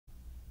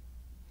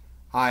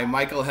Hi,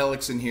 Michael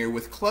Hellickson here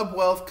with Club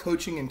Wealth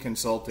Coaching and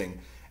Consulting.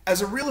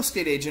 As a real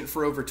estate agent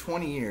for over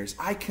 20 years,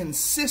 I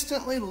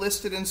consistently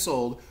listed and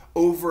sold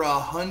over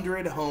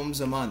 100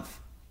 homes a month.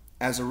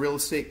 As a real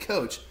estate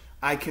coach,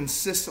 I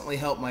consistently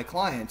help my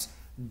clients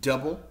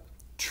double,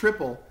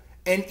 triple,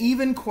 and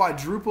even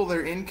quadruple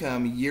their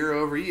income year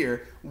over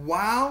year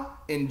while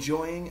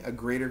enjoying a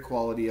greater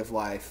quality of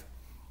life.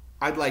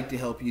 I'd like to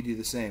help you do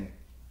the same.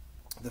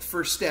 The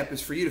first step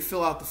is for you to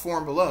fill out the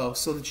form below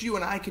so that you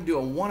and I can do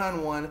a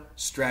one-on-one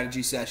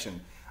strategy session.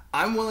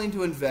 I'm willing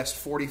to invest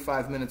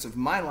 45 minutes of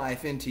my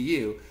life into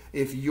you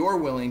if you're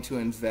willing to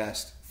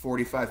invest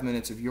 45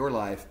 minutes of your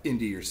life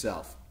into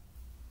yourself.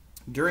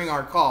 During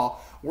our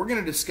call, we're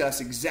going to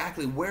discuss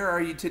exactly where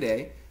are you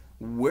today,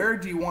 where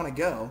do you want to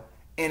go,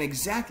 and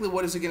exactly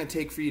what is it going to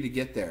take for you to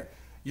get there.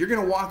 You're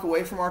going to walk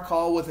away from our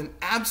call with an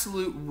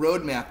absolute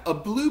roadmap, a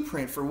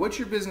blueprint for what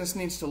your business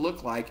needs to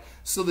look like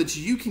so that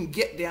you can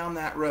get down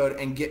that road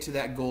and get to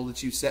that goal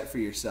that you set for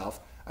yourself,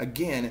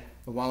 again,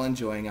 while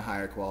enjoying a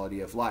higher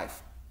quality of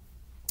life.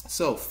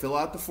 So fill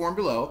out the form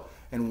below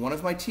and one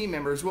of my team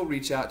members will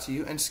reach out to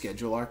you and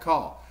schedule our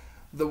call.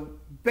 The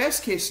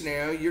best case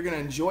scenario, you're going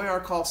to enjoy our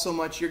call so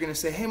much you're going to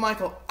say, hey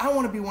Michael, I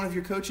want to be one of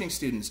your coaching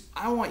students.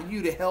 I want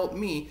you to help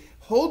me,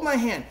 hold my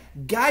hand,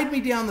 guide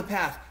me down the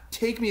path,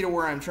 take me to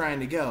where I'm trying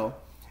to go,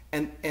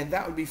 and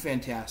that would be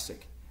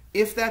fantastic.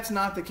 If that's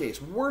not the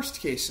case, worst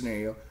case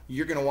scenario,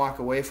 you're going to walk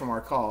away from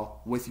our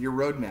call with your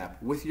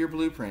roadmap, with your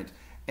blueprint,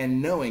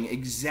 and knowing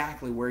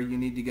exactly where you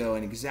need to go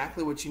and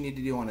exactly what you need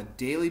to do on a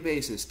daily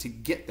basis to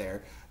get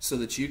there so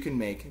that you can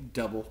make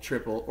double,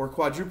 triple, or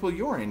quadruple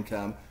your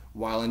income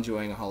while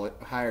enjoying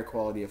a higher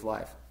quality of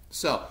life.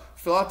 So,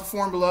 fill out the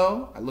form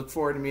below. I look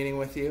forward to meeting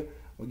with you.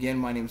 Again,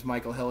 my name is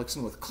Michael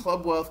Hellickson with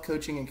Club Wealth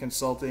Coaching and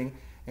Consulting,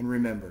 and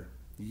remember,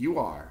 you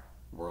are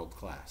world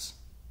class.